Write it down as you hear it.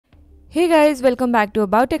Hey guys, welcome back to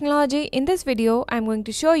About Technology. In this video, I'm going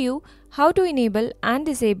to show you how to enable and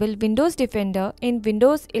disable Windows Defender in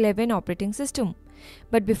Windows 11 operating system.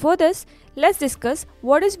 But before this, let's discuss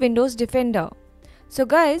what is Windows Defender. So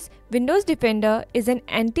guys, Windows Defender is an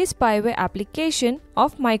anti-spyware application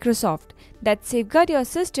of Microsoft that safeguards your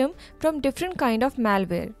system from different kind of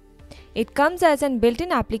malware. It comes as an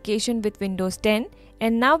built-in application with Windows 10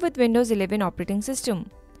 and now with Windows 11 operating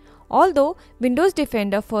system. Although Windows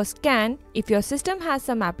Defender first can if your system has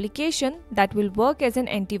some application that will work as an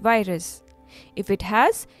antivirus. If it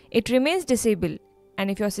has, it remains disabled, and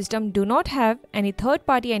if your system do not have any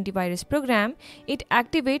third-party antivirus program, it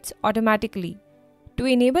activates automatically. To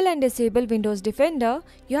enable and disable Windows Defender,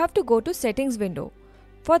 you have to go to Settings window.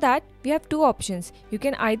 For that, we have two options. You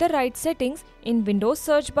can either write Settings in Windows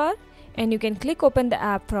search bar and you can click open the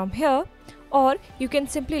app from here, or you can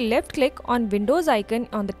simply left click on Windows icon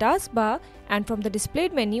on the taskbar and from the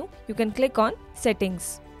displayed menu you can click on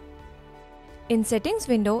Settings. In Settings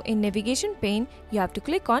window in navigation pane you have to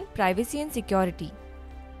click on Privacy and Security.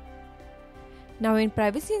 Now in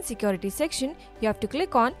Privacy and Security section you have to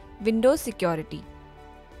click on Windows Security.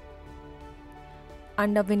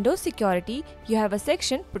 Under Windows Security you have a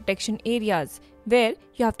section Protection Areas where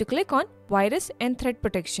you have to click on Virus and Threat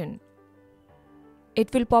Protection.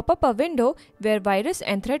 It will pop up a window where virus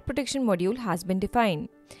and threat protection module has been defined.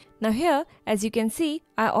 Now here, as you can see,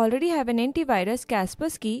 I already have an antivirus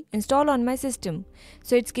Kaspersky installed on my system.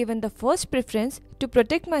 So it's given the first preference to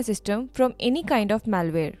protect my system from any kind of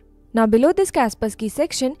malware. Now below this Kaspersky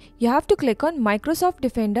section, you have to click on Microsoft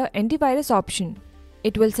Defender Antivirus option.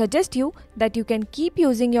 It will suggest you that you can keep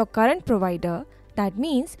using your current provider. That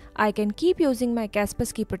means I can keep using my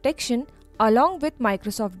Kaspersky protection along with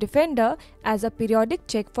Microsoft Defender as a periodic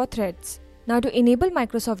check for threats. Now to enable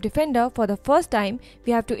Microsoft Defender for the first time,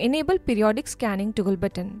 we have to enable periodic scanning toggle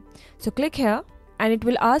button. So click here and it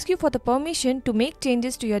will ask you for the permission to make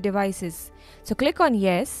changes to your devices. So click on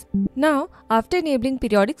yes. Now after enabling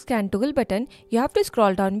periodic scan toggle button, you have to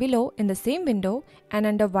scroll down below in the same window and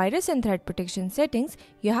under virus and threat protection settings,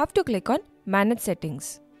 you have to click on manage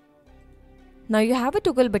settings. Now you have a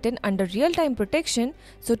toggle button under real-time protection,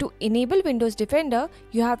 so to enable Windows Defender,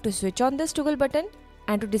 you have to switch on this toggle button,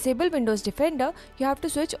 and to disable Windows Defender, you have to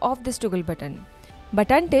switch off this toggle button. But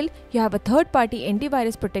until you have a third-party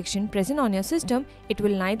antivirus protection present on your system, it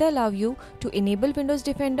will neither allow you to enable Windows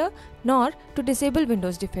Defender nor to disable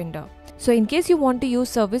Windows Defender. So in case you want to use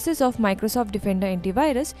services of Microsoft Defender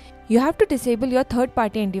Antivirus, you have to disable your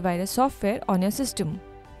third-party antivirus software on your system.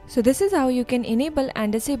 So this is how you can enable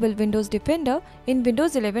and disable Windows Defender in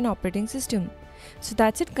Windows 11 operating system. So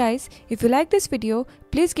that's it guys. If you like this video,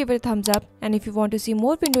 please give it a thumbs up, and if you want to see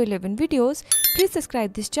more Windows 11 videos, please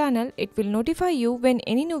subscribe this channel. It will notify you when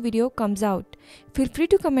any new video comes out. Feel free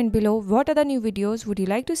to comment below what other new videos would you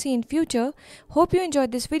like to see in future. Hope you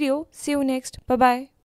enjoyed this video. See you next. Bye bye.